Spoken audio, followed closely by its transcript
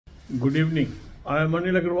Good evening. I am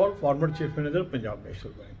Anil Agarwal, former Chief Manager, Punjab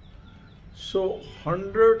National Bank. So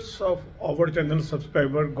hundreds of our channel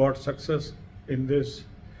subscribers got success in this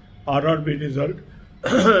RRB result.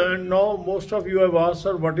 And now most of you have asked,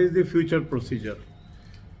 sir, what is the future procedure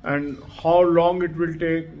and how long it will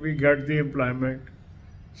take we get the employment.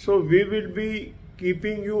 So we will be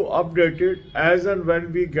keeping you updated as and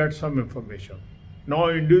when we get some information. Now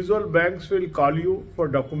individual banks will call you for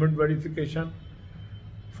document verification,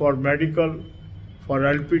 for medical, for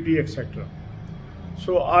LPT, etc.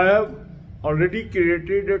 So I have already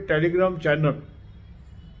created a Telegram channel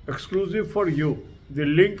exclusive for you. The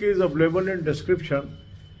link is available in description.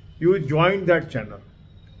 You join that channel,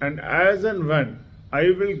 and as and when I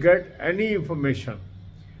will get any information,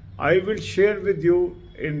 I will share with you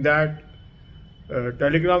in that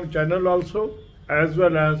Telegram channel also, as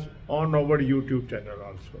well as on our YouTube channel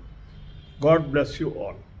also. God bless you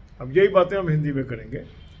all. अब यही बातें हम हिंदी में करेंगे।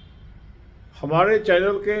 हमारे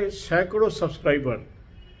channel के सैकड़ों subscriber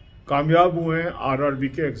कामयाब हुए हैं आरआरबी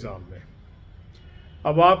के एग्ज़ाम में।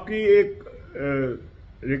 अब आपकी एक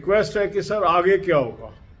रिक्वेस्ट है कि सर आगे क्या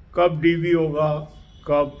होगा, कब डीवी होगा,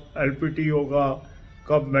 कब एलपीटी होगा,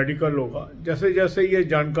 कब मेडिकल होगा। जैसे जैसे ये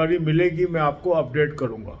जानकारी मिलेगी मैं आपको अपडेट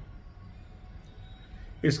करूंगा।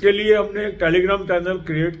 इसके लिए हमने एक टेलीग्राम चैनल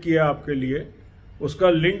क्रिएट किया आपके लिए, उसका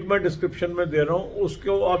लिंक मैं डिस्क्रिप्शन में दे रहा हूँ,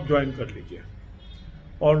 उसको आप ज्वाइन कर लीजिए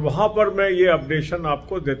और वहाँ पर मैं ये अपडेशन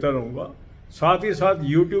आपको देता रहूँगा। साथ ही साथ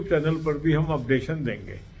यूट्यूब चैनल पर भी हम अपडेशन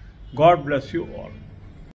देंगे। God bless you all.